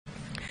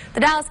The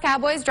Dallas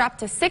Cowboys dropped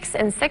to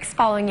 6-6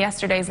 following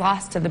yesterday's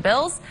loss to the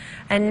Bills,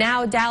 and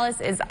now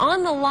Dallas is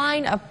on the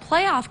line of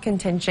playoff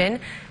contention.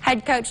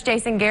 Head coach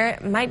Jason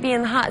Garrett might be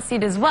in the hot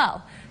seat as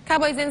well.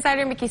 Cowboys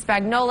insider Mickey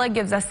Spagnola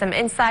gives us some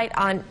insight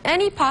on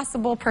any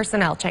possible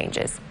personnel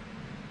changes.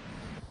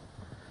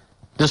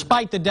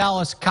 Despite the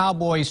Dallas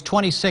Cowboys'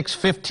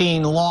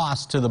 26-15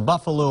 loss to the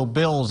Buffalo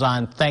Bills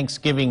on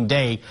Thanksgiving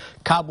Day,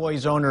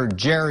 Cowboys owner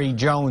Jerry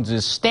Jones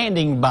is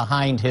standing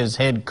behind his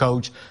head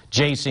coach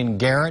Jason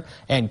Garrett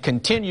and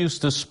continues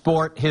to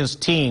support his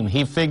team.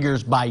 He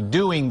figures by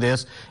doing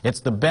this,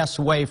 it's the best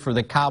way for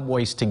the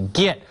Cowboys to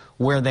get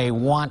where they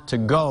want to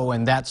go,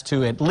 and that's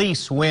to at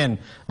least win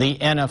the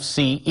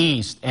NFC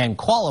East and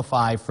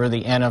qualify for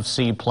the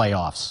NFC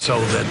playoffs. So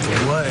that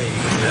the way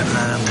that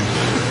I'm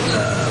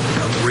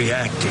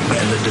reacting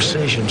and the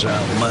decisions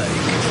I'll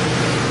make,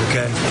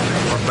 okay,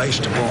 are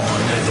based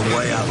upon the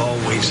way I've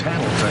always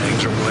handled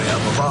things or the way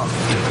I've evolved.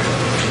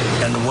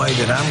 And the way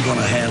that I'm going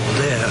to handle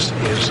this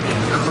is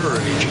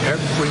encourage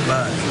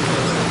everybody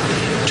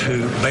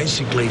to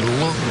basically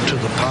look to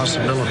the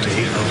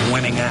possibility of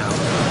winning out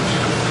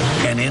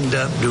and end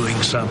up doing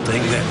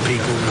something that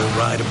people will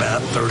write about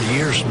 30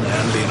 years from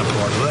now and being a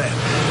part of that.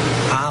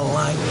 I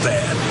like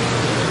that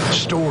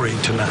story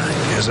tonight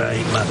as I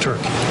eat my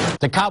turkey.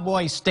 The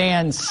Cowboys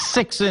stand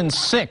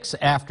 6-6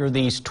 after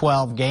these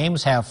 12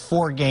 games, have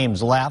 4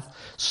 games left.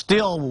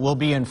 Still will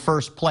be in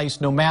first place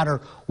no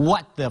matter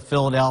what the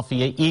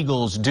Philadelphia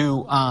Eagles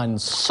do on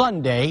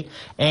Sunday,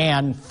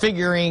 and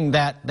figuring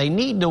that they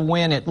need to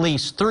win at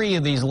least 3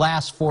 of these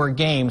last 4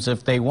 games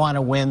if they want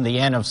to win the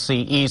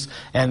NFC East,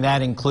 and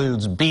that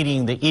includes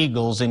beating the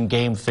Eagles in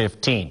Game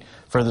 15.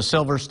 For the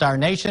Silver Star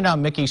Nation,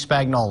 I'm Mickey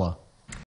Spagnola.